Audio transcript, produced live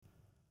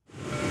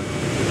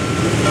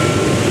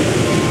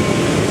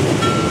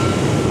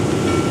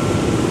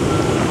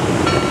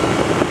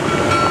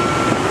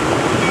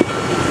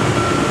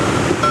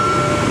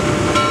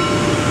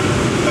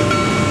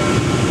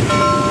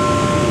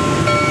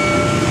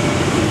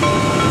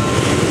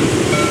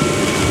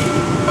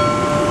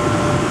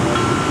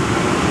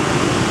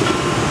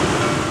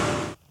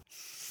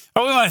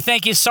Well, we want to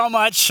thank you so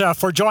much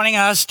for joining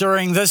us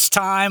during this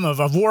time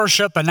of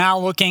worship and now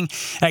looking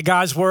at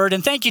God's Word.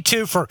 And thank you,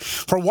 too, for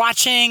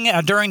watching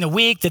during the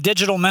week, the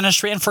digital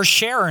ministry, and for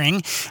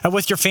sharing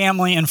with your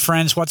family and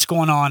friends what's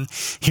going on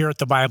here at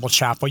the Bible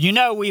Chapel. You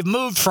know, we've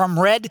moved from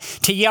red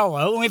to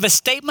yellow, and we have a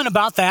statement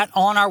about that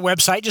on our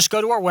website. Just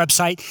go to our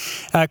website,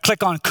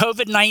 click on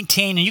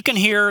COVID-19, and you can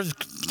hear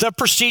the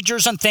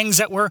procedures and things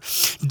that we're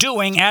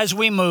doing as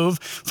we move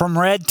from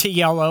red to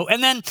yellow.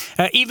 And then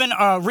even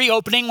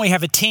reopening, we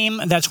have a team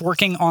that's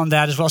working on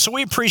that as well. So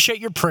we appreciate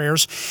your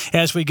prayers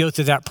as we go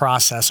through that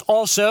process.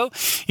 Also,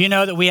 you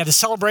know that we had a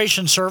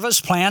celebration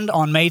service planned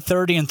on May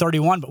 30 and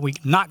 31, but we're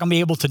not going to be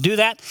able to do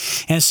that.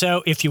 And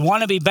so if you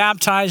want to be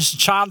baptized,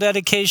 child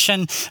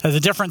dedication, the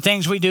different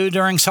things we do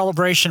during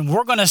celebration,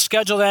 we're going to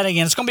schedule that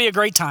again. It's going to be a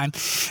great time,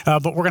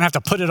 but we're going to have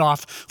to put it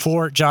off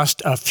for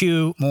just a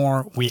few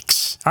more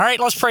weeks. All right,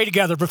 let's pray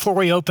together before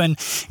we open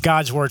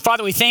God's Word.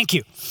 Father, we thank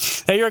you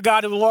that you're a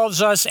God who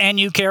loves us and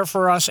you care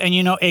for us and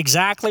you know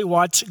exactly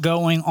what's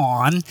going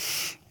on.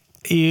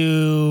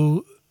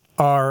 You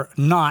are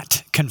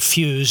not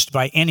confused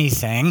by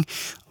anything,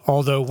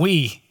 although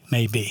we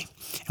may be.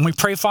 And we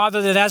pray,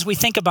 Father, that as we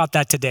think about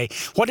that today,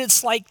 what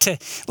it's like to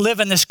live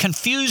in this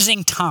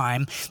confusing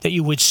time, that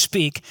you would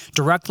speak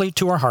directly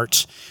to our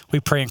hearts.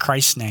 We pray in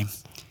Christ's name.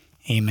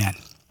 Amen.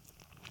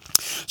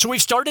 So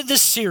we've started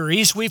this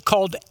series we've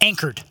called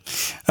Anchored,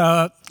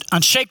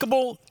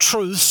 Unshakable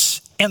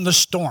Truths in the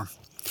Storm.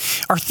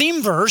 Our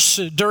theme verse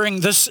during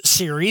this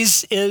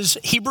series is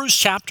Hebrews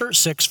chapter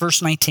 6,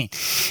 verse 19.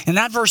 And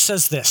that verse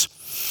says this: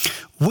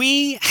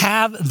 "We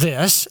have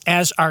this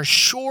as our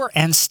sure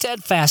and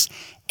steadfast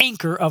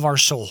anchor of our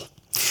soul."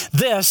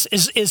 This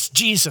is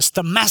Jesus,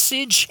 the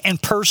message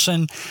and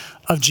person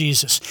of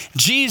Jesus.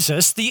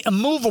 Jesus, the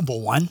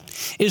immovable one,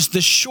 is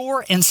the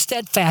sure and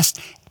steadfast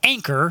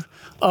anchor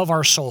of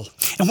our soul.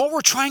 And what we're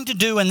trying to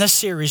do in this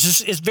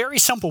series is very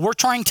simple. We're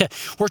trying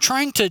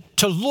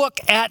to look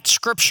at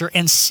Scripture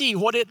and see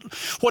what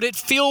it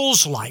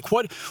feels like,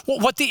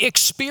 what the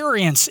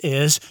experience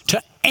is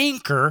to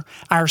anchor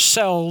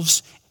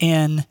ourselves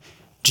in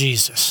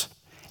Jesus.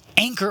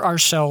 Anchor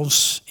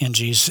ourselves in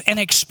Jesus and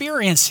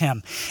experience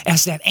Him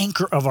as that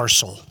anchor of our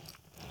soul.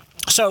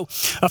 So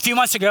a few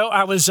months ago,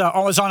 I was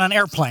on an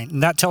airplane,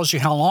 and that tells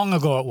you how long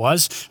ago it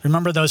was.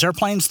 Remember those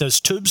airplanes,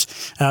 those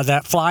tubes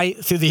that fly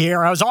through the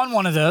air? I was on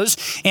one of those,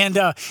 and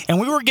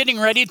we were getting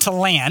ready to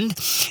land.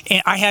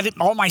 And I had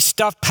all my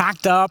stuff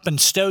packed up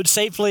and stowed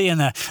safely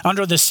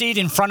under the seat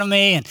in front of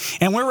me,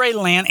 and we were ready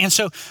to land. And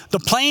so the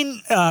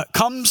plane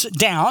comes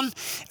down,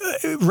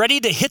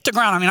 ready to hit the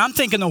ground. I mean, I'm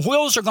thinking the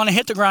wheels are going to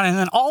hit the ground, and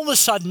then all of a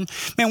sudden,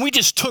 man, we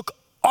just took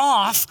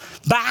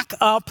off back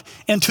up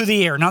into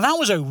the air. Now that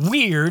was a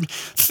weird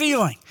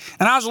feeling,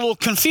 and I was a little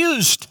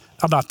confused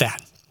about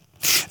that.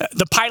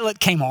 The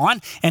pilot came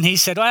on and he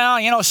said,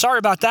 "Well, sorry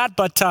about that,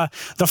 but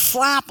the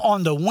flap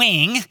on the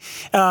wing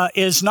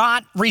is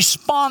not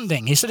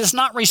responding." He said, "It's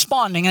not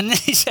responding." And then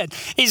he said,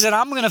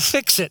 "I'm going to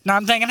fix it." And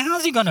I'm thinking,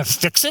 how's he going to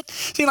fix it?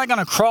 Is he like going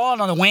to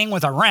crawl on the wing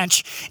with a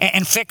wrench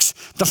and fix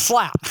the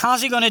flap?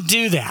 How's he going to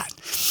do that?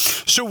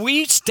 So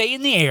we stay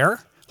in the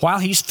air while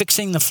he's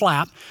fixing the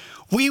flap.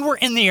 We were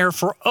in the air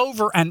for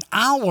over an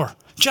hour,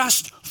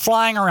 just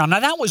flying around.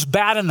 Now, that was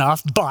bad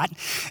enough, but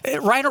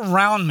right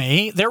around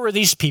me, there were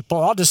these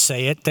people, I'll just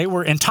say it, they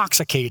were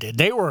intoxicated.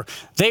 They were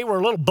a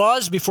little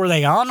buzzed before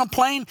they got on the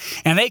plane,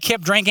 and they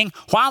kept drinking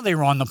while they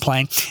were on the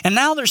plane. And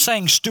now they're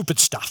saying stupid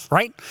stuff,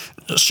 right?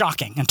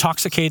 Shocking.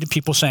 Intoxicated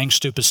people saying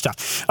stupid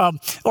stuff.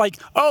 Like,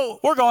 "Oh,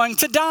 we're going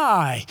to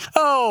die.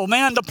 Oh,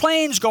 man, the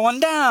plane's going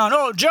down.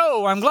 Oh,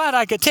 Joe, I'm glad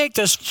I could take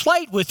this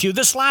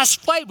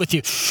last flight with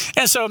you."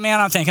 And so, man,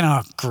 I'm thinking,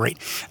 oh, great.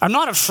 I'm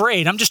not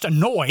afraid. I'm just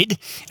annoyed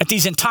at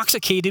these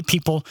intoxicated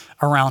people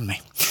around me.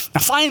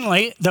 Now,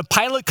 finally, the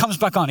pilot comes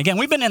back on. Again,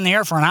 we've been in the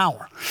air for an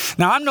hour.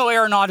 Now, I'm no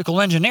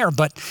aeronautical engineer,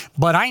 but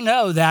I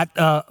know that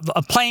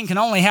a plane can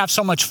only have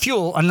so much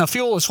fuel, and the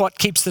fuel is what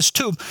keeps this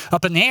tube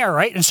up in the air,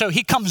 right? And so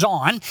he comes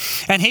on,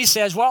 and he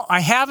says, "Well,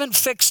 I haven't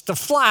fixed the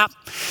flap,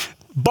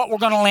 but we're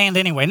going to land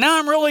anyway." Now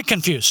I'm really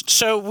confused.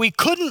 So we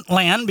couldn't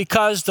land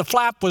because the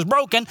flap was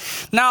broken.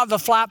 Now the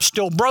flap's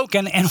still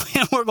broken, and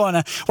we're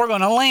going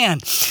to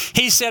land.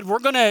 He said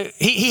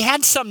he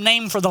had some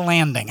name for the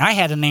landing. I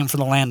had a name for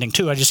the landing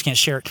too. I just can't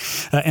share it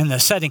in the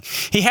setting.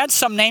 He had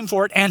some name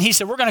for it, and he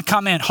said, "We're going to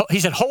come in." He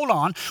said, "Hold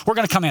on. We're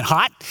going to come in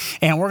hot,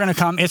 and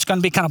it's going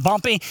to be kind of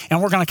bumpy,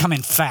 and we're going to come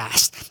in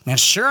fast." And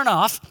sure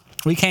enough,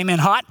 we came in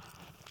hot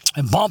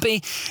and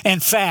bumpy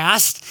and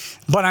fast,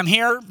 but I'm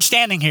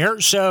standing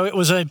here, so it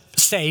was a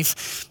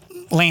safe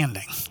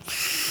landing.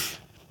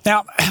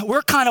 Now,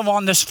 we're kind of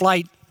on this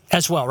flight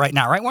as well right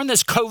now, right? We're on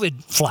this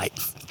COVID flight,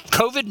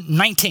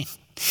 COVID-19.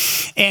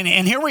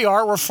 And here we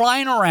are, we're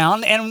flying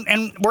around,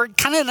 and we're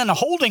kind of in a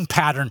holding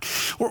pattern.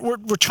 We're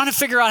trying to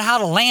figure out how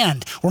to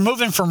land. We're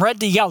moving from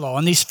red to yellow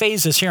in these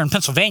phases here in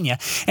Pennsylvania,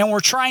 and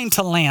we're trying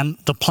to land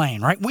the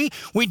plane, right?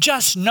 We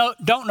just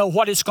don't know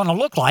what it's going to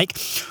look like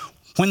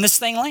when this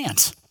thing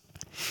lands.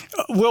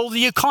 Will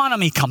the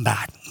economy come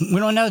back? We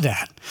don't know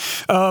that.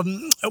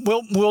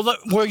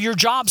 Will your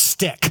job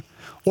stick?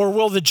 Or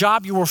will the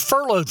job you were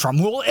furloughed from,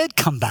 will it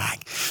come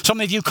back? Some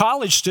of you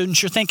college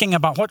students, you're thinking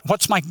about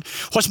what's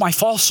my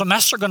fall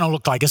semester going to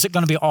look like? Is it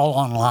going to be all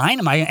online?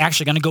 Am I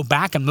actually going to go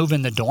back and move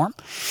in the dorm?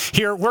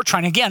 Here, we're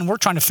trying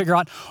to figure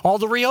out all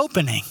the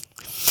reopening.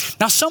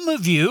 Now, some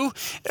of you,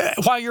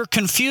 while you're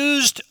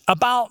confused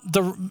about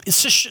the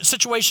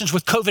situations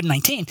with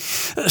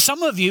COVID-19,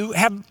 some of you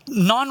have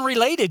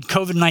non-related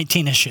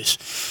COVID-19 issues,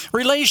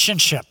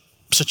 relationship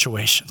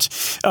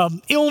situations,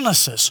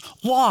 illnesses,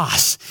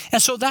 loss.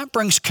 And so that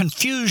brings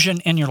confusion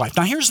in your life.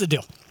 Now, here's the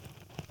deal.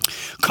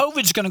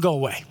 COVID's going to go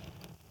away,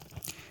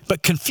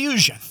 but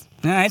confusion,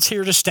 it's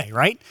here to stay,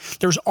 right?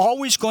 There's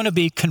always going to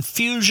be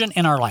confusion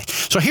in our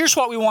life. So here's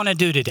what we want to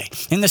do today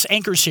in this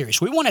Anchor series.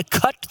 We want to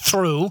cut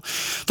through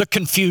the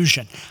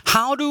confusion.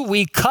 How do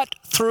we cut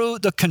through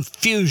the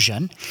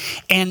confusion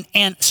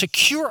and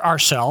secure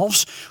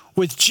ourselves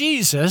with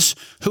Jesus,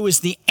 who is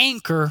the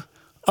anchor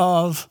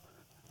of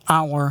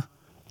our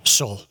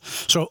soul?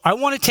 So I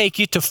want to take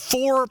you to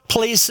 4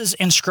 places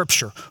in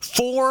Scripture,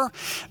 4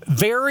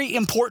 very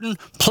important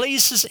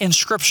places in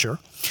Scripture,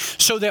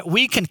 so that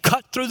we can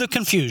cut through the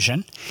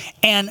confusion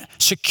and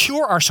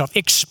secure ourselves,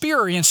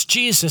 experience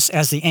Jesus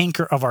as the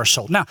anchor of our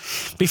soul. Now,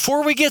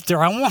 before we get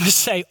there, I want to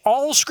say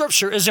all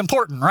Scripture is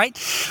important, right?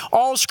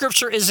 All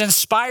Scripture is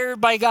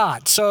inspired by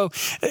God. So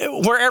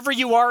wherever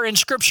you are in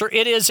Scripture,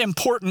 it is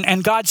important,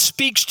 and God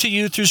speaks to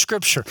you through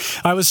Scripture.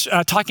 I was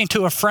talking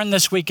to a friend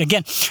this week.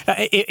 Again,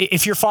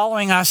 if you're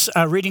following us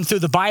reading through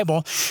the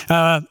Bible,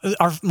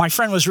 my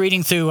friend was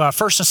reading through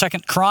 1st and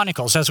 2nd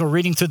Chronicles as we're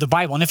reading through the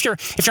Bible. And if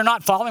you're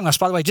not following us,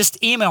 by the way,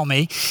 just email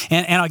me,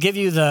 and I'll give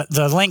you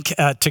the link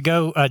to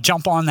go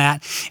jump on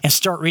that and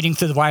start reading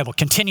through the Bible.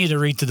 Continue to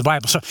read through the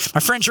Bible. So my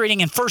friend's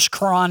reading in 1st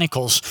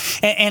Chronicles,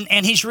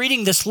 and he's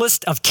reading this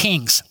list of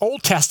kings,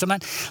 Old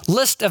Testament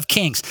list of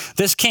kings.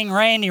 This king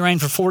reigned, he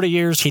reigned for 40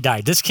 years, he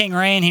died. This king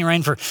reigned, he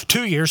reigned for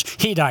 2 years,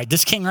 he died.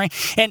 This king reigned,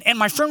 and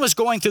my friend was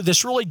going through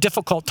this really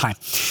difficult time.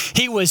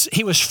 He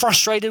was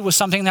frustrated with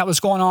something that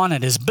was going on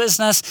at his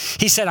business.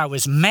 He said, I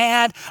was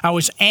mad, I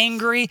was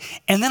angry,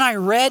 and then I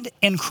read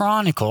in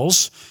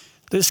Chronicles,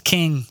 this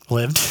king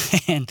lived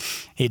and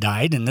he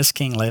died, and this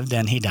king lived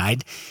and he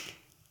died.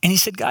 And he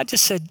said, God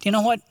just said, you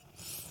know what?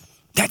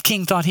 That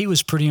king thought he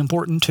was pretty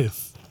important too.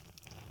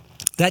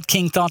 That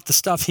king thought the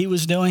stuff he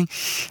was doing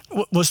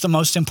was the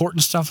most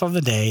important stuff of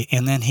the day,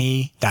 and then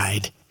he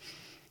died.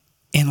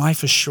 And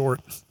life is short,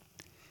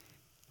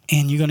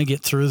 and you're going to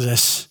get through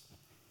this,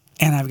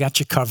 and I've got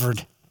you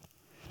covered.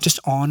 Just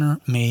honor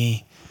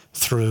me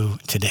through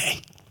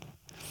today.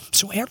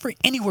 So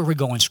anywhere we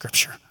go in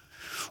Scripture,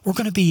 we're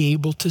going to be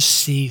able to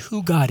see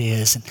who God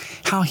is and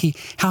how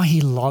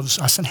he loves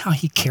us and how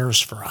he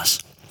cares for us.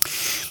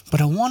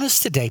 But I want us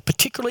today,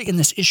 particularly in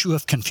this issue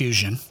of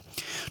confusion,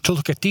 to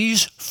look at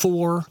these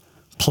 4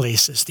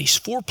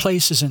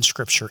 places in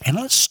Scripture. And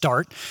let's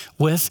start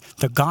with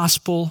the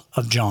Gospel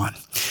of John.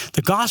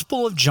 The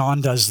Gospel of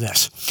John does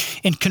this.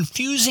 In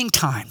confusing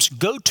times,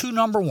 go-to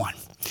number one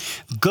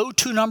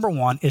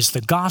is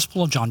the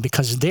Gospel of John,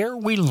 because there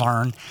we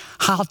learn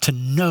how to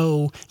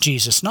know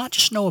Jesus, not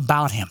just know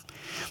about him,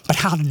 but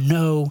how to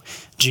know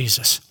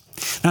Jesus.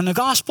 Now, in the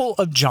Gospel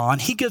of John,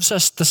 he gives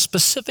us the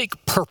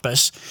specific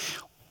purpose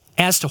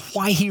as to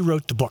why he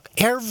wrote the book.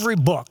 Every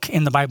book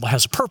in the Bible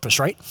has a purpose,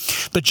 right?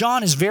 But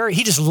John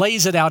he just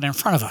lays it out in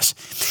front of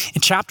us.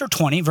 In chapter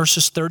 20,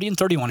 verses 30 and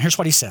 31, here's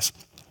what he says.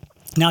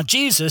 Now,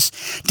 Jesus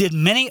did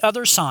many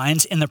other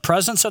signs in the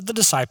presence of the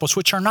disciples,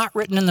 which are not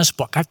written in this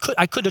book.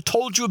 I could have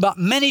told you about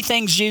many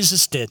things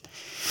Jesus did,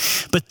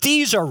 but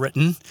these are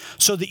written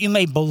so that you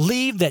may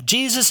believe that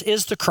Jesus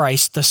is the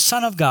Christ, the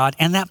Son of God,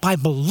 and that by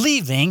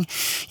believing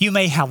you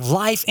may have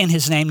life in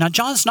his name. Now,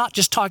 John's not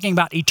just talking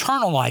about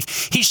eternal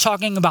life. He's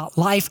talking about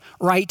life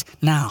right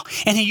now.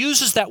 And he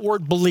uses that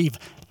word believe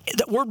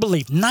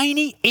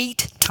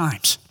 98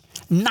 times.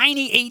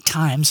 98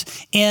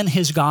 times in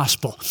his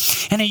gospel.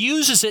 And he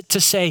uses it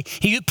to say,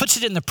 he puts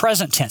it in the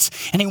present tense.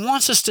 And he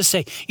wants us to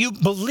say, you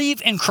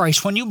believe in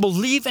Christ. When you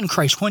believe in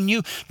Christ, when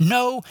you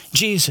know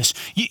Jesus,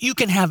 you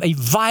can have a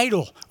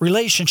vital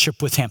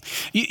relationship with him.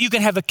 You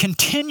can have a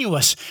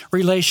continuous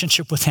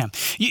relationship with him.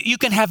 You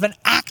can have an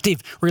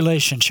active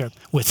relationship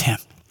with him.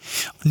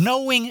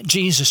 Knowing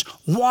Jesus,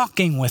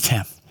 walking with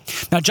him.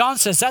 Now, John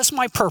says, that's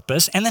my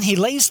purpose. And then he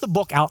lays the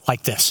book out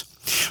like this.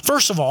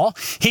 First of all,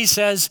 he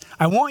says,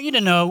 I want you to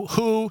know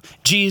who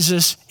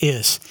Jesus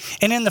is.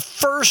 And in the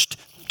first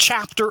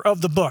chapter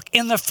of the book,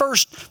 in the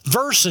first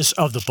verses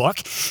of the book,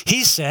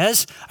 he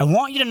says, I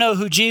want you to know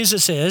who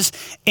Jesus is.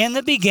 In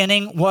the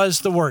beginning was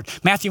the Word.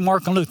 Matthew,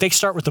 Mark, and Luke, they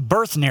start with the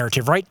birth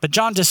narrative, right? But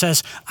John just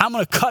says, I'm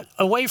going to cut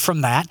away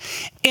from that.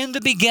 In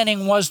the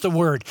beginning was the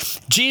Word.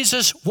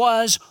 Jesus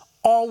was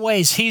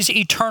always. He's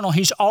eternal.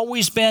 He's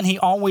always been. He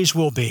always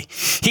will be.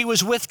 He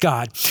was with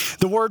God.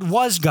 The Word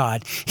was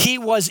God. He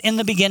was in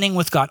the beginning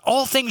with God.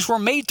 All things were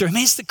made through him.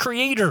 He's the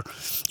Creator.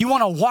 You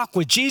want to walk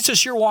with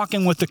Jesus, you're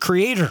walking with the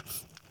Creator.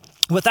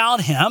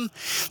 Without him,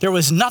 there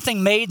was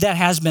nothing made that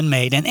has been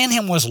made. And in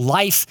him was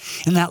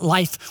life, and that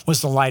life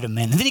was the light of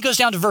men. And then he goes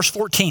down to verse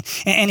 14,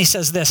 and he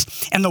says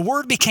this, and the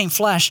word became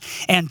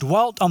flesh and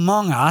dwelt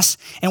among us,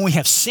 and we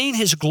have seen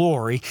his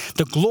glory,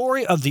 the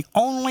glory of the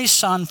only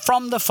Son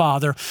from the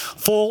Father,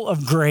 full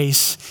of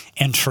grace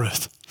and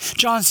truth.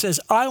 John says,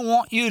 I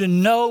want you to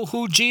know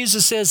who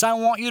Jesus is. I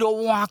want you to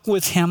walk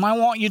with him. I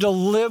want you to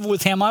live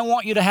with him. I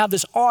want you to have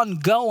this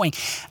ongoing,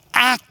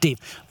 active,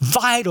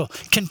 vital,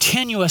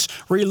 continuous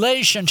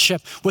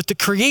relationship with the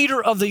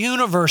creator of the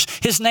universe.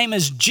 His name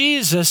is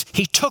Jesus.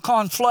 He took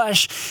on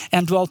flesh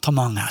and dwelt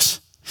among us.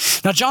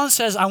 Now, John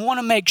says, I want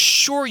to make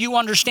sure you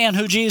understand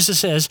who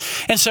Jesus is.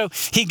 And so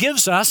he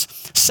gives us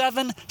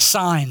 7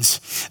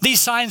 signs. These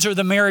signs are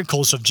the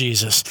miracles of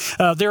Jesus.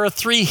 There are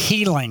 3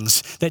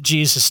 healings that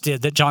Jesus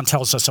did that John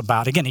tells us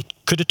about. Again, he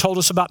could have told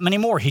us about many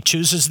more. He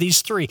chooses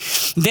these 3.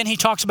 Then he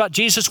talks about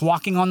Jesus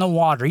walking on the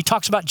water. He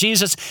talks about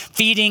Jesus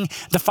feeding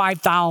the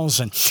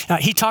 5,000.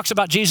 He talks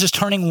about Jesus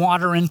turning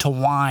water into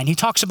wine. He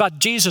talks about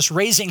Jesus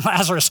raising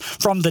Lazarus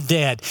from the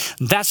dead.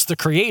 That's the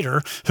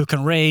creator who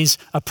can raise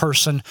a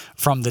person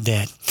from the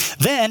dead.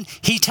 Then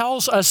he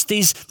tells us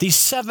these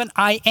 7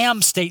 I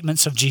am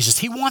statements of Jesus.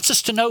 He wants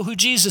us to know who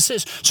Jesus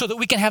is so that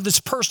we can have this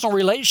personal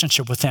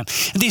relationship with him.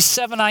 And these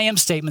 7 I am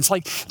statements,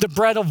 like the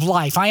bread of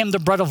life. I am the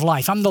bread of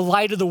life. I'm the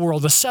light of the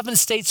world. The 7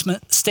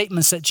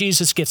 statements that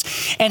Jesus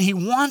gives. And he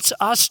wants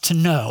us to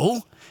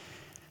know,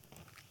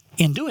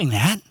 in doing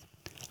that,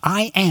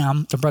 I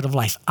am the bread of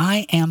life.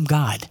 I am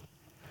God.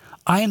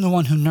 I am the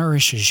one who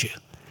nourishes you.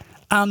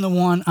 I'm the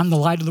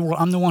light of the world.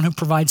 I'm the one who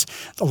provides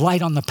the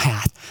light on the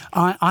path.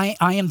 I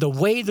am the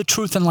way, the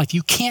truth, and life.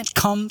 You can't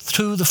come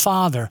through the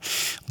Father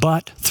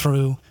but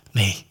through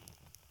me.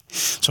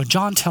 So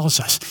John tells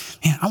us,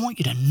 man, I want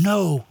you to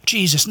know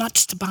Jesus, not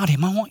just about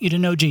him. I want you to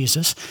know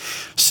Jesus.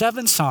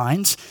 7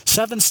 signs,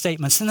 7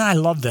 statements. And then I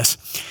love this.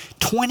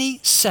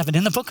 27,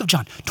 in the book of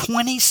John,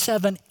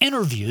 27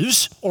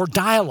 interviews or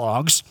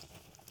dialogues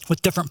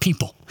with different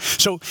people.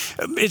 So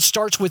it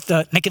starts with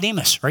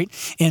Nicodemus, right?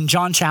 In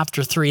John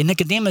chapter 3. And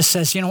Nicodemus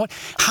says, you know what?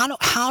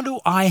 How do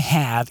I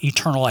have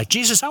eternal life?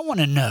 Jesus, I want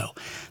to know.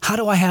 How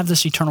do I have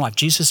this eternal life?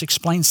 Jesus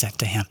explains that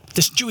to him,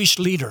 this Jewish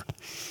leader.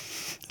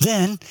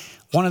 Then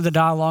one of the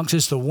dialogues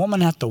is the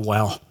woman at the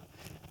well.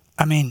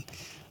 I mean,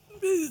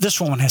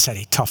 this woman has had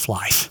a tough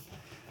life.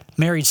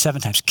 Married 7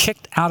 times,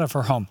 kicked out of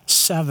her home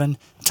 7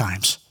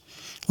 times,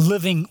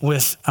 living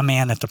with a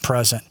man at the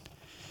present.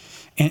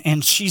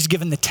 And she's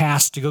given the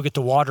task to go get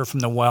the water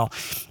from the well.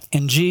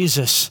 And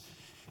Jesus,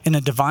 in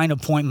a divine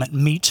appointment,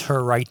 meets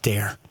her right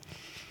there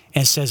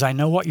and says, I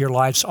know what your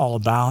life's all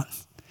about.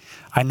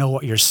 I know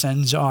what your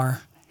sins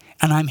are.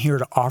 And I'm here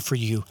to offer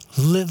you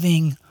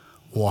living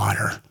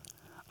water.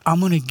 I'm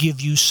going to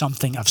give you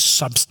something of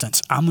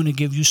substance. I'm going to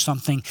give you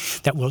something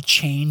that will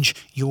change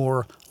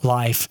your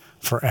life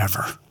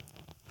forever.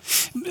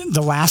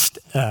 The last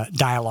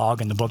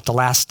dialogue in the book, the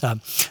last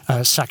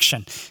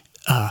section,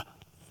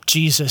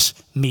 Jesus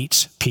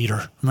meets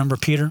Peter. Remember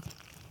Peter?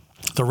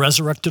 The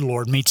resurrected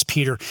Lord meets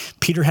Peter.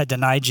 Peter had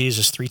denied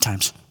Jesus 3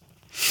 times.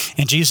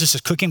 And Jesus is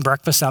cooking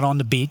breakfast out on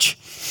the beach,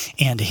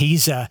 and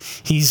he's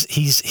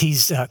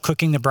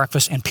cooking the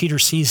breakfast, and Peter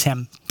sees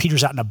him.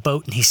 Peter's out in a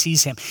boat, and he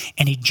sees him,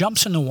 and he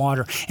jumps in the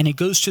water, and he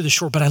goes to the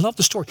shore. But I love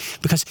the story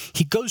because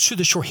he goes to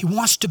the shore. He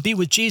wants to be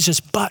with Jesus,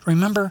 but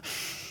remember,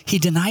 he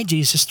denied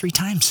Jesus 3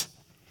 times.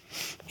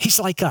 He's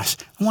like us.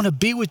 I want to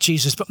be with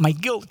Jesus, but my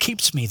guilt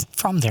keeps me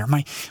from there.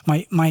 My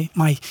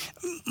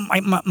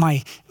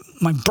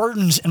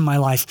burdens in my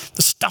life,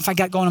 the stuff I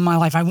got going in my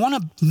life. I want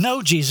to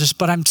know Jesus,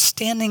 but I'm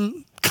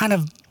standing kind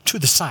of to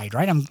the side,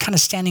 right? I'm kind of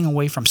standing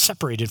away from,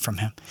 separated from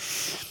him.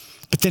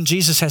 But then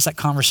Jesus has that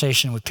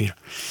conversation with Peter.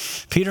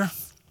 Peter,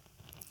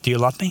 do you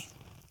love me?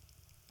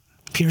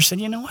 Peter said,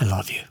 you know, I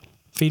love you.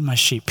 Feed my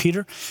sheep.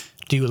 Peter,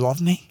 do you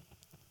love me?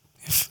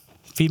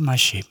 Feed my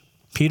sheep.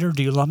 Peter,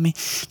 do you love me?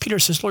 Peter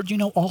says, Lord, you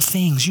know all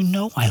things. You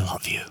know I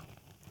love you.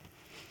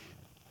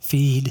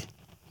 Feed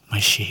my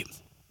sheep.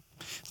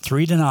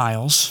 3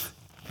 denials,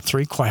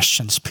 3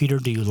 questions. Peter,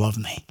 do you love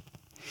me?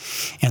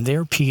 And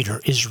there Peter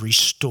is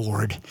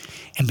restored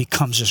and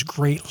becomes this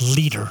great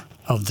leader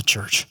of the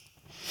church.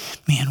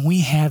 Man,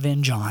 we have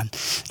in John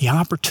the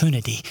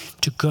opportunity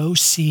to go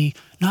see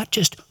not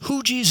just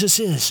who Jesus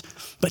is,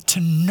 but to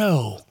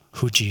know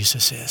who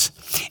Jesus is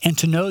and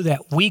to know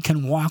that we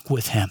can walk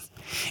with him.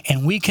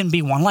 And we can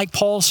be one, like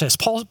Paul says.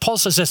 Paul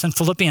says this in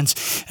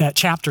Philippians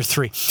chapter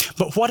 3.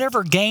 But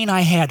whatever gain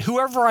I had,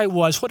 whoever I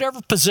was, whatever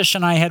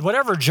position I had,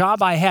 whatever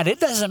job I had, it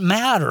doesn't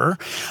matter.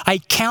 I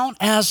count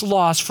as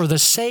loss for the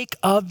sake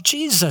of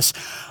Jesus.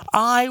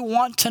 I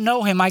want to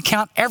know him. I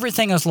count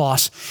everything as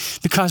loss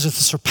because of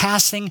the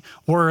surpassing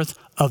worth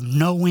of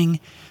knowing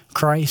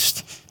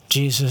Christ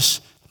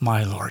Jesus,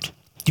 my Lord.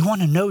 You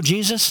want to know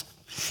Jesus?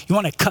 You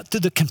want to cut through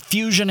the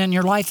confusion in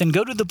your life? Then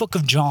go to the book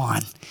of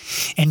John,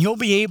 and you'll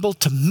be able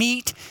to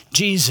meet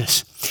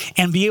Jesus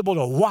and be able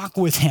to walk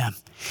with him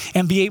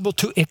and be able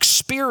to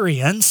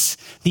experience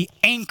the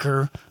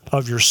anchor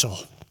of your soul.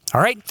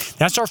 All right?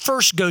 That's our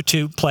first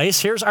go-to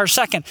place. Here's our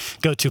second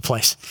go-to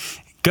place.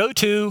 Go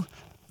to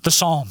the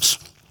Psalms.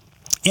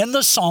 In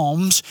the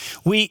Psalms,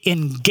 we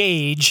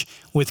engage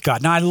with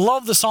God. Now, I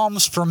love the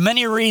Psalms for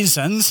many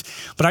reasons,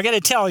 but I got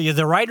to tell you,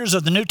 the writers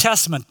of the New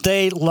Testament,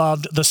 they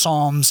loved the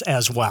Psalms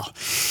as well.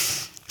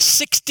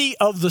 60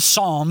 of the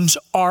Psalms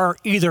are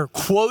either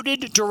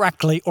quoted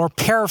directly or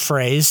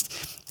paraphrased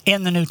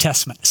in the New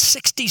Testament.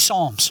 60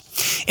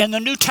 Psalms. In the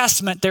New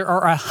Testament, there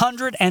are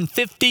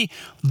 150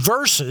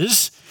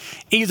 verses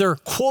either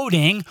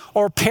quoting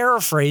or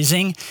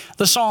paraphrasing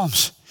the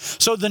Psalms.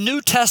 So the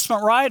New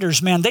Testament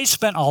writers, man, they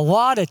spent a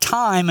lot of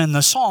time in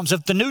the Psalms.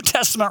 If the New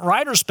Testament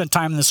writers spent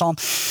time in the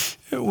Psalms,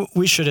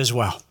 we should as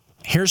well.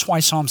 Here's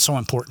why Psalms are so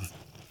important.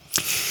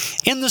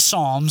 In the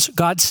Psalms,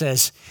 God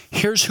says,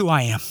 here's who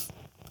I am.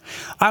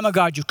 I'm a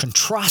God you can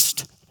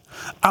trust.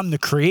 I'm the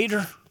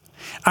creator.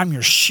 I'm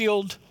your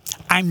shield.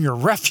 I'm your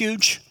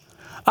refuge.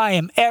 I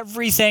am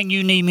everything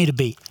you need me to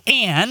be.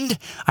 And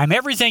I'm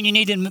everything you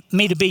need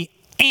me to be.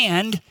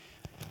 And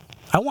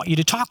I want you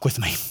to talk with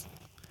me.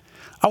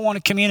 I want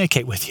to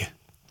communicate with you.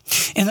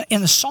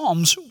 In the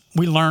Psalms,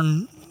 we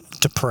learn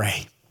to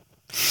pray.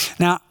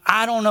 Now,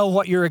 I don't know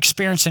what your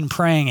experience in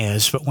praying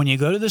is, but when you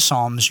go to the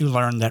Psalms, you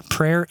learn that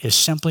prayer is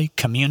simply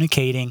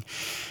communicating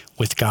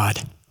with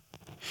God.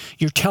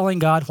 You're telling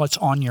God what's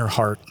on your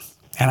heart.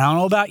 And I don't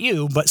know about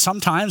you, but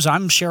sometimes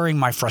I'm sharing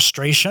my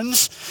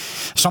frustrations.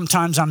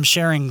 Sometimes I'm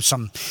sharing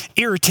some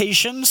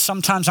irritations.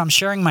 Sometimes I'm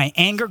sharing my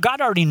anger.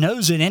 God already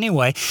knows it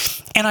anyway.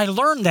 And I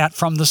learned that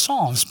from the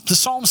Psalms. The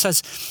Psalm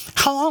says,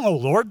 how long, O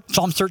Lord?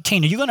 Psalm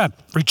 13, are you going to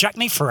reject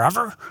me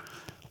forever?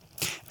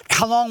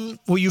 How long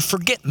will you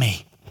forget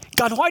me?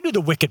 God, why do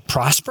the wicked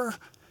prosper?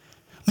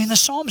 I mean, the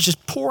psalmist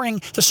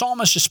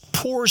just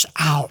pours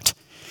out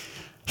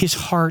his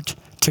heart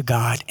to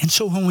God. And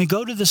so when we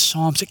go to the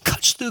Psalms, it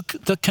cuts through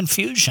the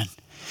confusion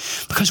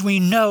because we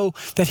know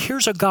that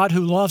here's a God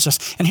who loves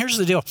us. And here's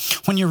the deal.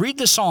 When you read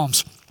the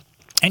Psalms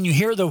and you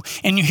hear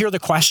the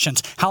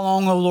questions, how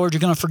long, O Lord,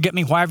 you're going to forget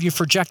me? Why have you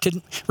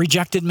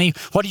rejected me?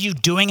 What are you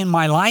doing in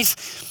my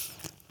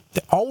life?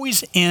 They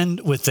always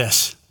end with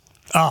this.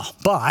 Oh,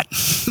 but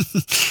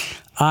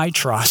I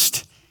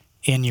trust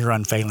in your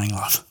unfailing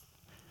love.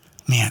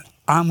 Man,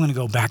 I'm going to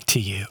go back to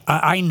you.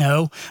 I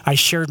know I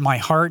shared my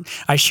heart.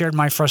 I shared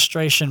my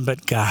frustration,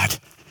 but God,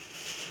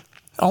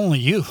 only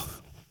you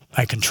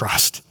I can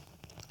trust.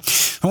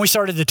 When we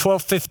started the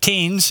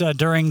 12:15s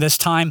during this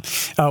time,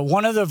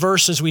 one of the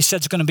verses we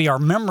said is going to be our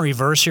memory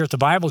verse here at the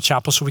Bible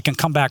Chapel so we can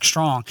come back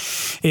strong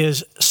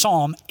is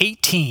Psalm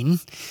 18,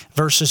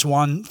 verses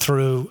 1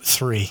 through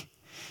 3.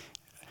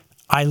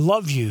 I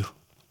love you,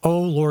 O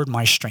Lord,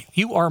 my strength.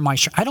 You are my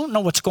strength. I don't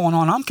know what's going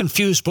on. I'm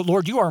confused, but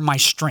Lord, you are my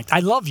strength.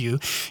 I love you.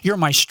 You're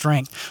my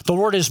strength. The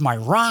Lord is my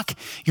rock.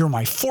 You're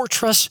my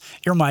fortress.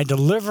 You're my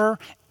deliverer.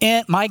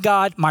 And my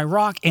God, my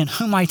rock, in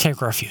whom I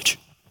take refuge.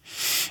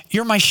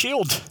 You're my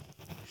shield.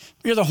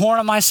 You're the horn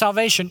of my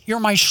salvation. You're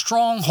my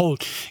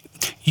stronghold.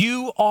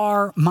 You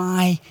are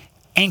my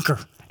anchor.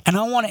 And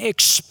I want to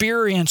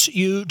experience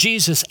you,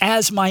 Jesus,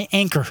 as my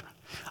anchor.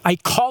 I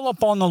call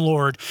upon the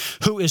Lord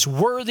who is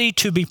worthy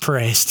to be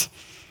praised.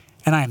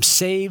 And I am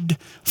saved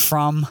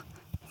from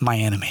my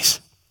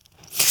enemies.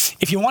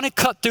 If you want to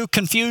cut through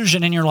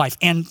confusion in your life,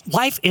 and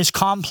life is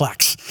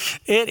complex,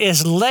 it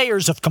is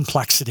layers of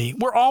complexity.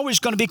 We're always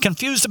going to be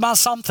confused about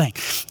something.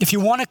 If you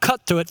want to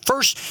cut through it,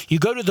 first you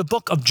go to the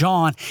book of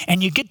John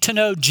and you get to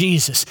know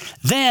Jesus.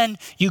 Then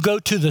you go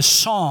to the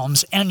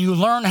Psalms and you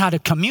learn how to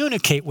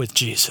communicate with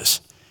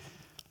Jesus.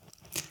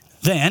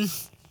 Then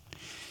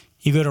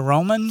you go to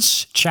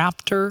Romans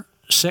chapter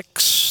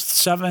 6,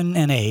 7,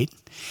 and 8.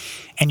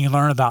 And you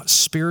learn about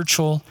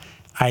spiritual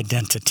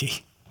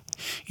identity.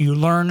 You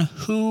learn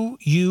who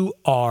you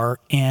are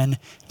in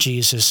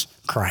Jesus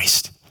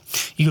Christ.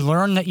 You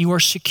learn that you are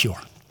secure.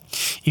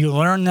 You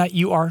learn that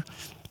you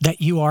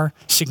are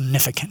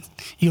significant.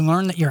 You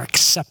learn that you're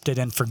accepted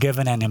and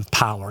forgiven and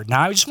empowered.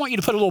 Now, I just want you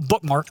to put a little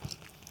bookmark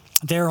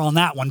there on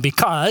that one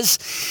because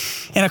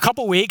in a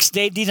couple weeks,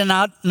 Dave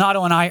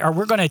DiDonato and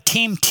we're going to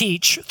team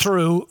teach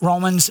through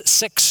Romans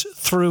 6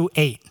 through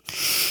 8.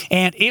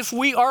 And if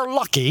we are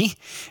lucky,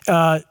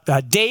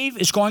 Dave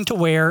is going to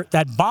wear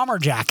that bomber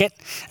jacket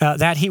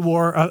that he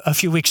wore a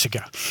few weeks ago.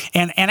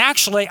 And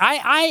actually,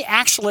 I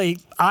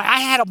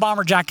had a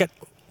bomber jacket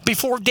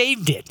before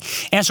Dave did.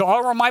 And so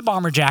I'll wear my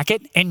bomber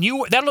jacket, and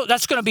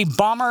that's going to be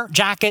bomber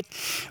jacket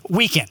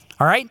weekend.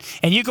 All right?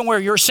 And you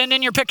can send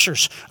in your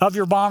pictures of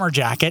your bomber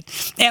jacket.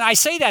 And I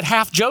say that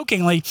half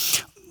jokingly,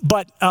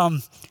 but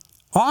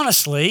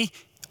honestly,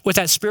 with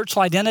that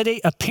spiritual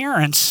identity,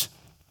 appearance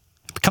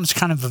becomes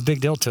kind of a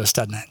big deal to us,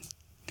 doesn't it?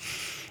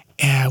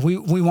 Yeah,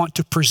 we want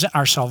to present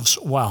ourselves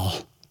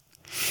well.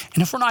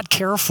 And if we're not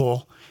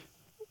careful,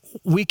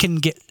 we can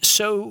get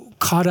so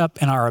caught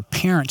up in our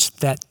appearance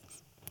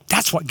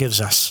that's what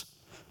gives us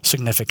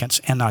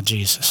significance and not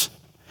Jesus.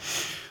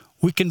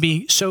 We can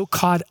be so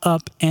caught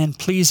up in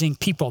pleasing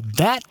people.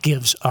 That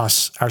gives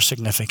us our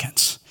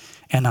significance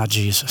and not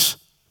Jesus.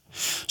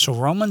 So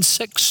Romans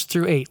 6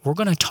 through 8, we're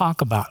going to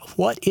talk about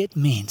what it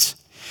means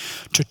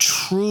to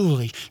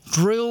truly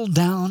drill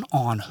down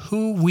on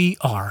who we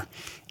are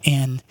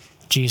in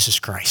Jesus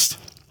Christ.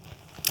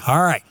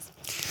 All right.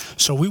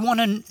 So we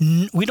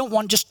don't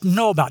want just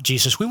know about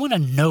Jesus. We want to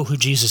know who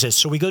Jesus is.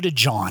 So we go to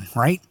John,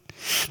 right?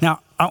 Now,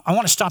 I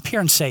want to stop here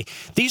and say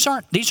these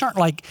aren't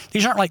like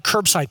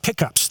curbside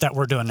pickups that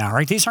we're doing now,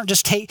 right? These aren't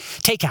just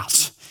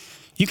takeouts.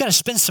 You got to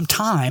spend some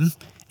time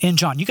in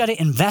John. You got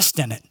to invest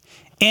in it.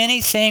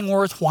 Anything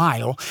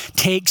worthwhile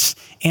takes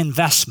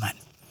investment.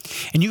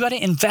 And you got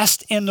to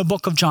invest in the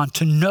book of John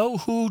to know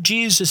who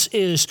Jesus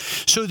is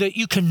so that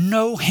you can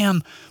know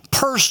him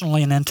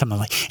personally and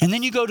intimately. And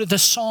then you go to the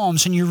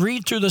Psalms and you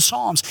read through the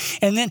Psalms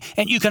and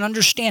you can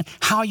understand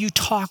how you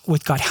talk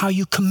with God, how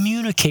you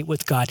communicate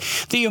with God,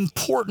 the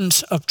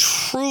importance of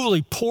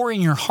truly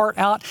pouring your heart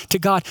out to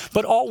God,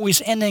 but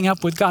always ending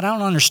up with God. I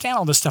don't understand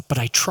all this stuff, but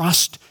I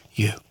trust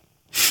you.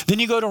 Then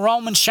you go to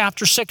Romans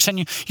chapter 6 and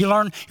you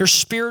learn your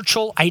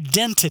spiritual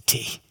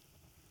identity.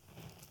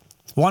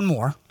 One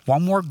more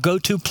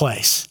go-to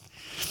place.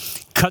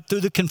 Cut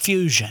through the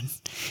confusion.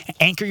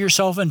 Anchor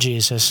yourself in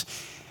Jesus.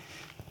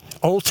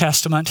 Old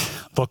Testament,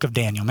 book of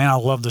Daniel. Man, I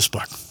love this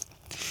book.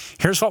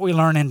 Here's what we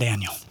learn in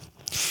Daniel.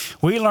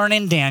 We learn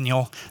in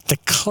Daniel the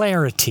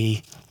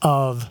clarity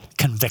of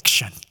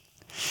conviction.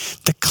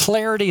 The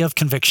clarity of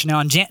conviction. Now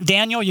in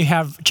Daniel, you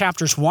have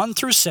chapters 1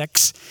 through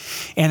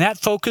 6, and that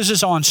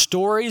focuses on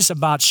stories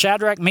about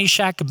Shadrach,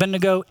 Meshach,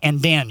 Abednego,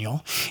 and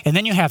Daniel. And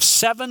then you have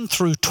 7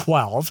 through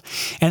 12,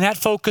 and that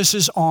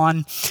focuses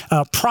on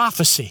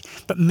prophecy.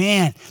 But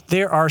man,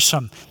 there are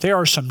some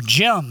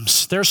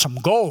gems, there's some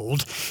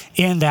gold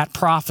in that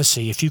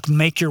prophecy if you can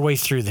make your way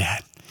through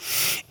that.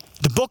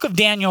 The book of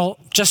Daniel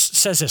just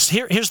says this.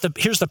 Here's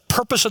the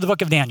purpose of the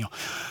book of Daniel.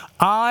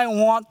 I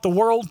want the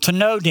world to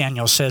know,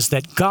 Daniel says,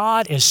 that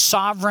God is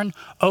sovereign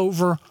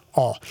over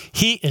all.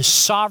 He is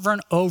sovereign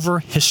over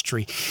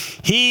history.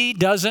 He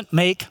doesn't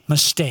make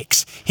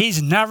mistakes.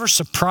 He's never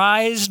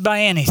surprised by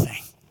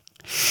anything.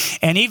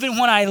 And even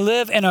when I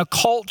live in a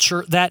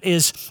culture that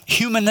is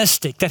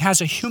humanistic, that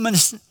has a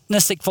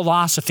humanistic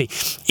philosophy,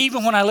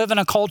 even when I live in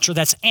a culture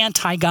that's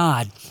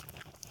anti-God,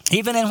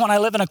 even when I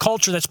live in a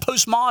culture that's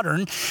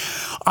postmodern,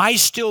 I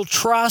still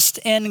trust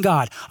in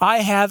God. I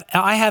have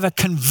a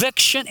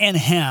conviction in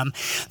him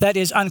that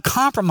is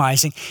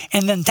uncompromising,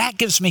 and then that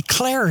gives me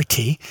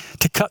clarity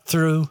to cut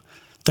through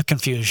the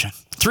confusion.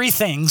 3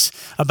 things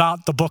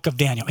about the book of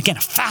Daniel. Again,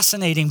 a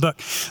fascinating book.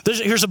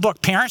 Here's a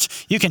book.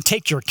 Parents, you can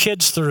take your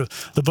kids through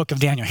the book of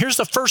Daniel. Here's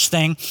the first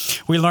thing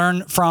we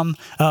learn from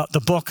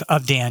the book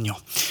of Daniel.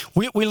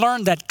 We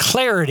learn that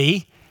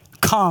clarity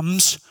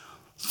comes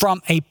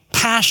from a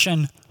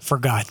passion for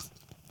God.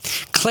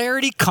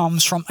 Clarity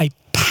comes from a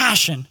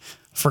passion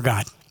for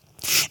God.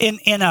 In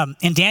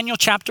Daniel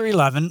chapter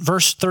 11,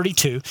 verse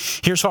 32,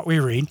 here's what we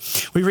read.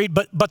 We read,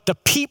 but the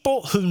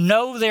people who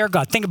know their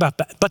God, think about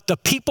that. But the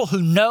people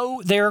who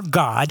know their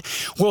God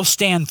will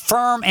stand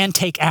firm and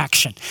take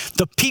action.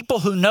 The people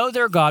who know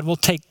their God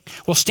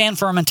will stand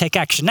firm and take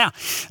action. Now,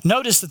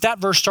 notice that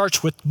verse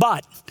starts with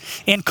but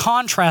in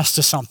contrast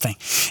to something.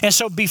 And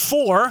so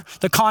before,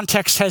 the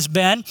context has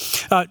been,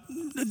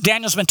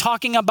 Daniel's been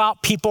talking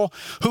about people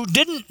who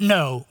didn't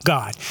know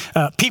God,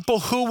 people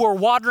who were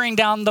watering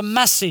down the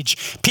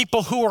message,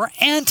 people who were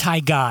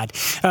anti-God,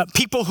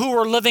 people who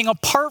were living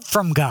apart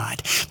from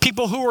God,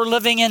 people who were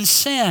living in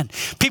sin,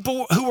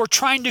 people who were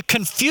trying to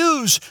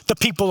confuse the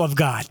people of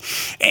God.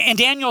 And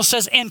Daniel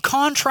says, in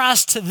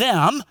contrast to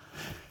them,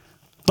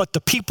 but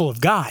the people of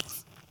God,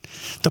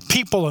 the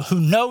people who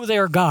know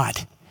their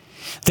God,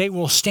 they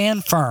will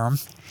stand firm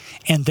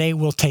and they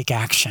will take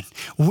action.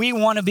 We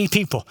want to be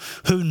people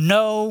who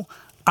know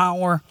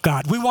our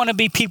God. We want to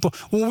be people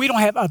when we don't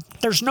have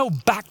there's no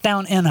back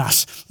down in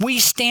us. We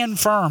stand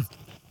firm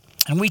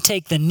and we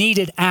take the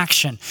needed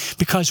action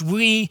because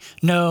we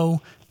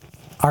know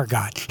our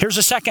God. Here's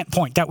a second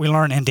point that we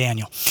learn in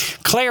Daniel.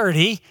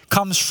 Clarity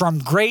comes from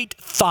great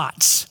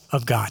thoughts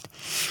of God.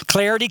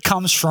 Clarity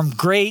comes from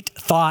great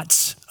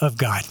thoughts of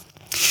God.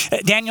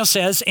 Daniel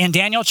says in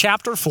Daniel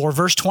chapter 4,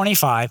 verse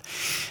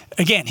 25,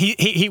 again,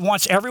 he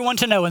wants everyone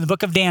to know in the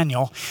book of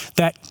Daniel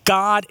that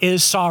God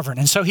is sovereign.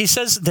 And so he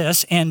says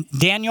this in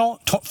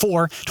Daniel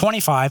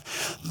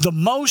 4:25, the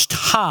Most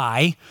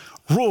High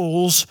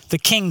rules the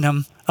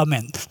kingdom of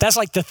men. That's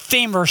like the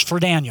theme verse for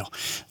Daniel.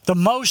 The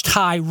Most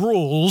High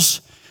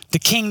rules the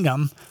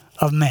kingdom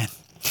of men.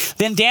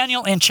 Then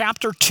Daniel in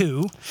chapter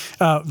 2,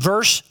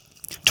 verse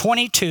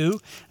 22,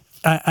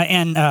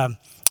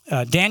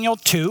 Daniel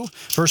 2,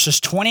 verses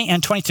 20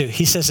 and 22.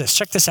 He says this.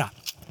 Check this out.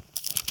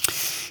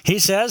 He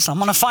says, I'm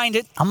going to find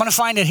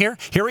it here.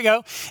 Here we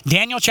go.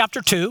 Daniel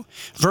chapter 2,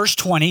 verse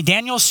 20.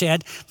 Daniel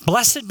said,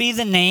 "Blessed be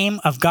the name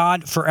of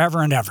God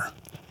forever and ever.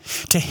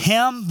 To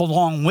him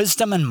belong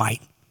wisdom and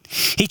might.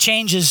 He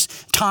changes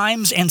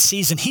times and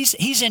seasons."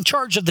 He's in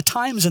charge of the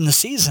times and the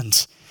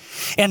seasons.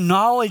 "And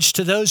knowledge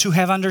to those who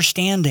have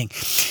understanding.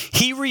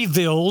 He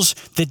reveals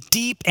the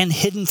deep and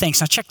hidden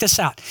things." Now check this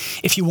out.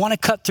 If you want to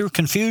cut through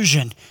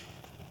confusion,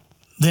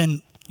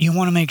 then you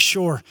want to make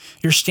sure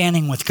you're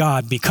standing with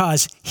God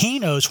because he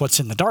knows what's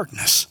in the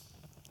darkness.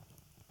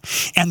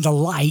 And the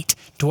light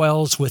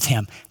dwells with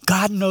him.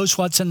 God knows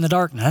what's in the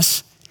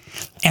darkness,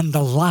 and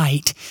the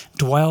light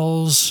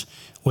dwells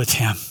with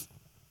him.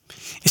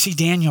 You see,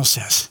 Daniel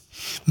says,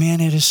 man,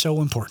 it is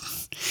so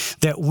important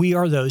that we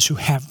are those who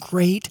have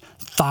great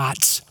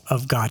thoughts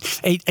of God.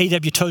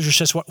 A.W. Tozer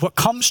says, what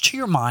comes to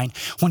your mind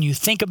when you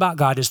think about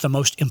God is the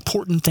most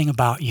important thing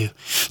about you.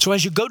 So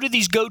as you go to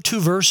these go-to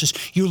verses,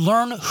 you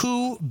learn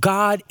who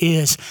God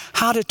is,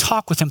 how to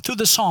talk with him through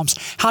the Psalms,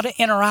 how to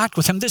interact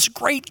with him, this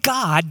great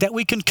God that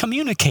we can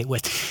communicate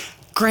with.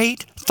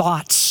 Great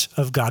thoughts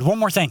of God. One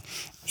more thing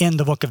in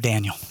the book of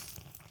Daniel.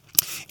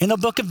 In the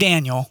book of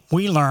Daniel,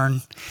 we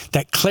learn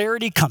that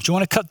clarity comes. You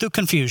want to cut through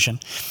confusion.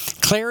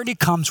 Clarity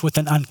comes with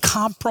an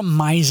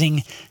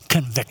uncompromising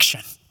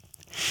conviction.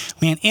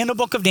 Man, in the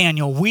book of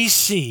Daniel, we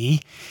see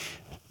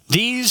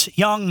these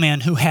young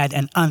men who had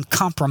an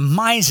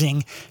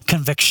uncompromising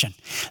conviction.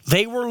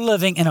 They were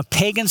living in a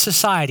pagan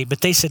society,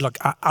 but they said, look,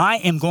 I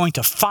am going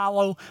to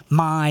follow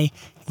my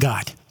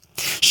God.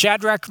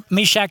 Shadrach,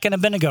 Meshach, and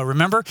Abednego.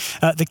 Remember,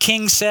 the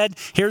king said,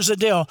 "Here's the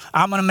deal.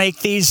 I'm going to make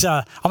these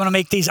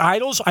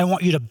idols. I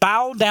want you to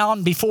bow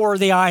down before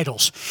the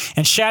idols."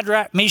 And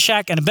Shadrach,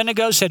 Meshach, and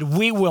Abednego said,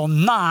 "We will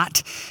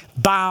not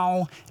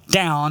bow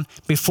down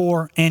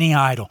before any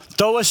idol.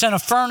 Throw us in a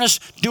furnace.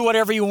 Do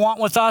whatever you want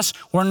with us.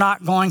 We're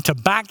not going to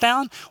back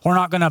down. We're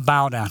not going to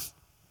bow down."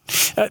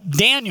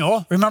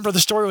 Daniel, remember the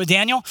story with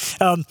Daniel?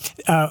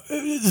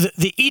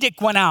 The edict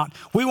went out.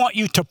 We want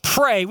you to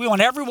pray. We want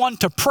everyone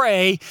to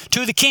pray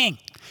to the king.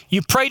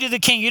 You pray to the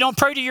king. You don't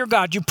pray to your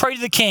God. You pray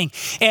to the king.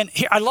 And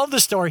here, I love the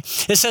story.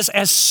 It says,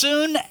 as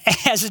soon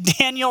as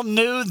Daniel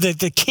knew that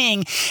the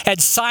king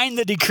had signed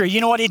the decree, you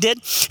know what he did?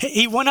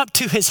 He went up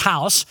to his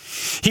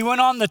house. He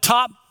went on the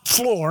top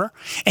floor,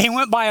 and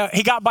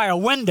he got by a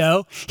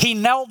window. He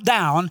knelt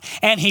down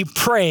and he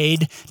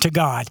prayed to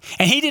God.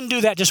 And he didn't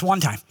do that just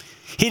one time.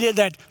 He did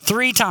that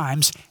 3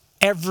 times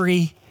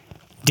every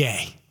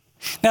day.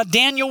 Now,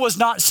 Daniel was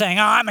not saying,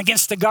 I'm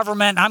against the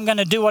government. I'm going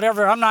to do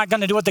whatever. I'm not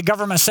going to do what the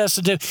government says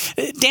to do.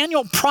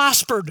 Daniel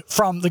prospered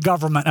from the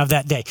government of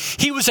that day.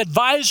 He was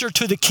advisor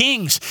to the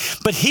kings.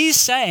 But he's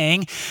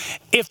saying,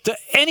 if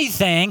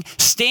anything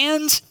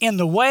stands in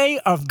the way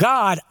of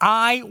God,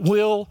 I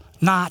will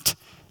not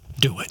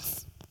do it.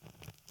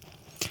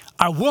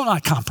 I will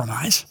not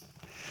compromise.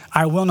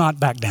 I will not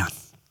back down.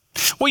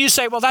 Well, you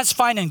say, well, that's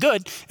fine and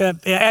good.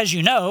 As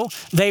you know,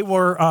 they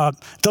were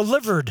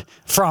delivered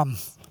from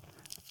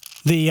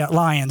the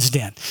lion's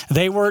den.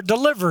 They were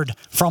delivered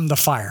from the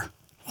fire.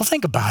 Well,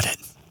 think about it.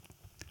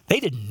 They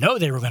didn't know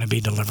they were going to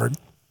be delivered.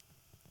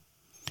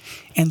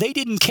 And they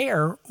didn't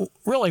care,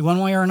 really, one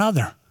way or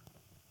another.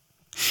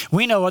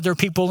 We know other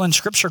people in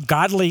Scripture,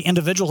 godly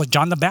individuals like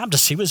John the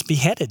Baptist, he was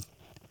beheaded,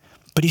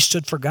 but he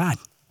stood for God.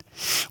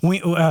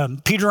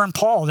 Peter and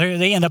Paul,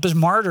 they end up as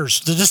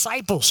martyrs, the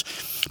disciples,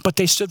 but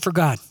they stood for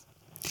God.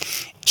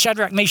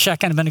 Shadrach,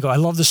 Meshach, and Abednego, I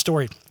love this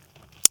story.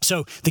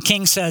 So the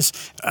king says,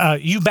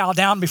 you bow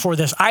down before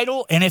this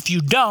idol, and if you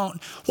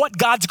don't, what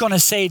God's going to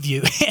save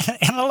you?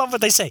 And I love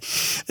what they say.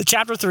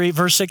 Chapter 3,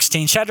 verse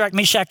 16, Shadrach,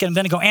 Meshach, and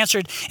Abednego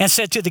answered and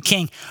said to the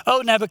king,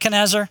 "O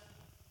Nebuchadnezzar,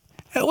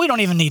 we don't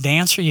even need to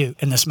answer you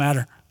in this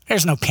matter.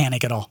 There's no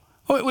panic at all.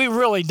 We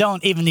really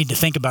don't even need to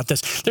think about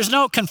this. There's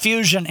no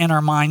confusion in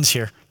our minds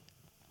here.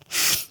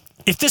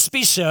 If this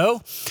be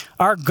so,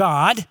 our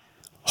God,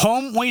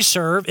 whom we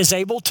serve, is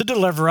able to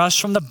deliver us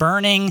from the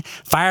burning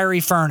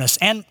fiery furnace,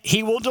 and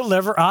he will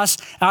deliver us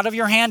out of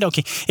your hand, O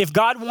king." If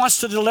God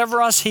wants to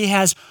deliver us, he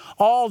has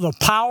all the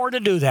power to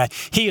do that.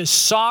 He is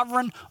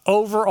sovereign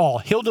over all.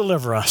 He'll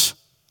deliver us.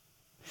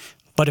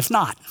 But if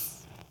not,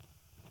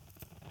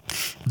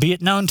 be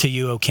it known to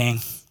you, O king,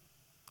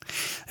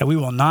 that we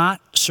will not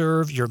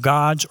serve your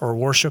gods or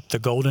worship the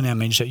golden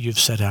image that you've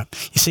set up.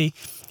 You see,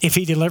 if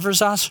he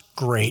delivers us,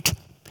 great.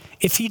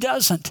 If he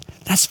doesn't,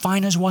 that's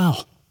fine as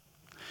well.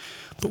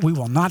 But we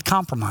will not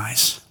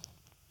compromise.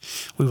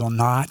 We will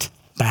not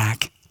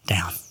back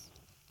down.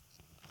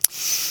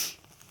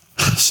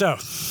 So,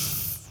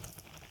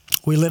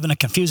 we live in a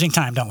confusing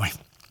time, don't we?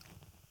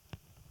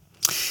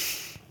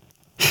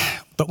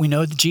 But we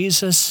know that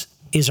Jesus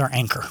is our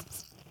anchor.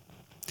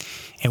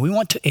 And we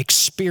want to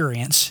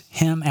experience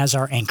him as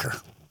our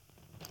anchor.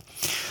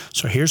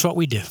 So here's what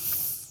we do.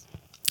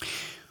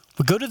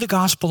 We go to the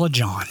Gospel of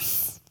John,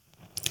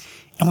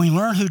 and we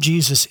learn who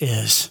Jesus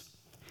is,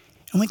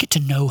 and we get to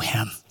know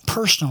him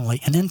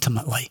personally and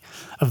intimately,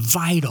 a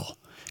vital,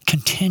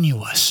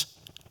 continuous,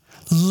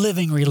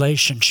 living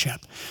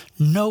relationship,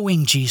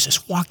 knowing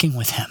Jesus, walking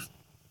with him.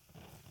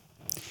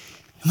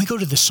 And we go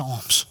to the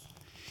Psalms,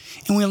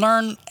 and we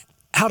learn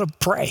how to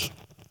pray.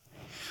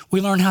 We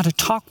learn how to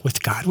talk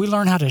with God. We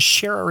learn how to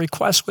share our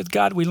requests with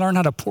God. We learn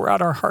how to pour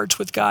out our hearts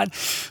with God.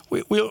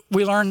 We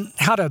learn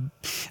how to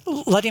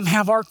let him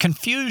have our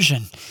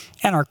confusion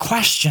and our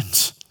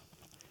questions.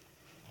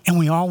 And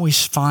we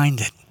always find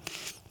that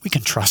we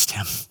can trust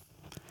him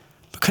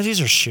because he's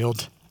our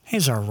shield.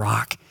 He's our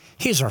rock.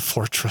 He's our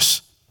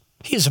fortress.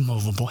 He is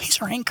immovable. He's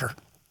our anchor.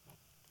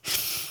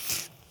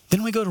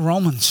 Then we go to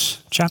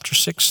Romans chapter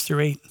 6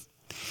 through 8.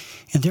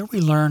 And there we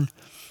learn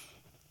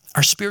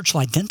our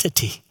spiritual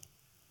identity.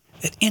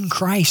 That in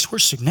Christ, we're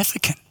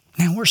significant.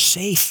 man, we're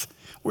safe.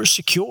 We're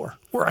secure.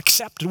 We're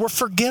accepted. We're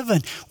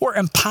forgiven. We're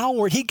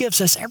empowered. He gives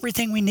us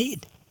everything we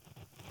need.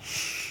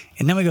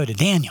 And then we go to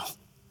Daniel,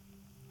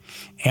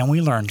 and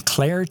we learn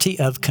clarity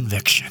of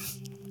conviction.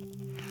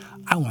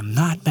 I will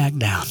not back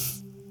down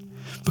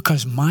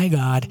because my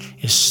God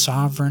is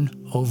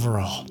sovereign over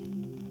all.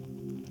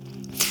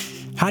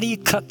 How do you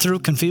cut through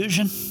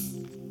confusion?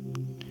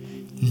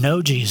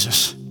 Know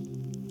Jesus.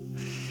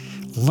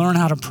 Learn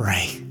how to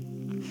pray.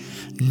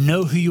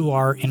 Know who you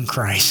are in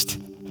Christ.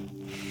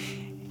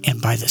 And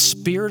by the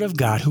Spirit of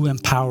God who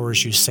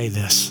empowers you, say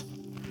this: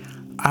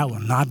 I will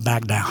not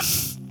back down.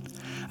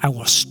 I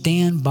will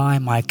stand by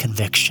my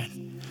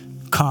conviction,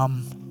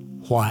 come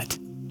what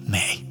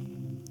may.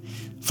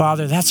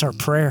 Father, that's our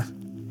prayer.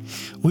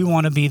 We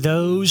want to be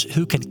those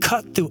who can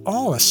cut through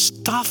all the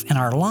stuff in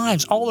our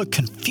lives, all the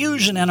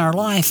confusion in our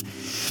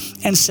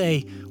life, and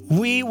say,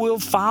 we will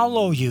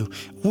follow you.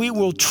 We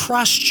will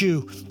trust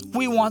you.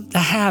 We want to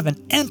have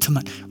an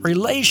intimate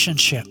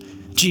relationship,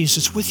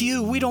 Jesus, with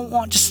you. We don't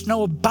want just to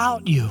know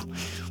about you.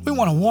 We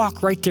want to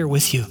walk right there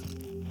with you.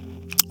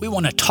 We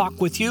want to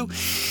talk with you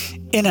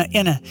in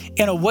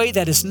a way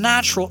that is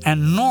natural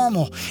and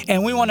normal,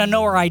 and we want to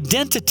know our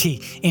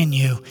identity in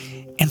you.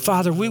 And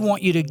Father, we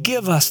want you to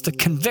give us the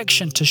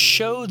conviction to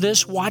show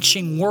this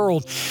watching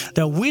world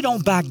that we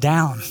don't back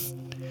down.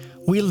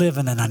 We live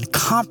in an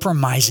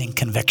uncompromising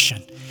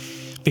conviction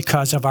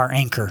because of our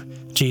anchor,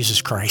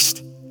 Jesus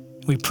Christ.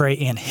 We pray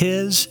in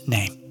His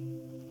name.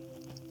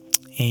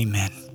 Amen.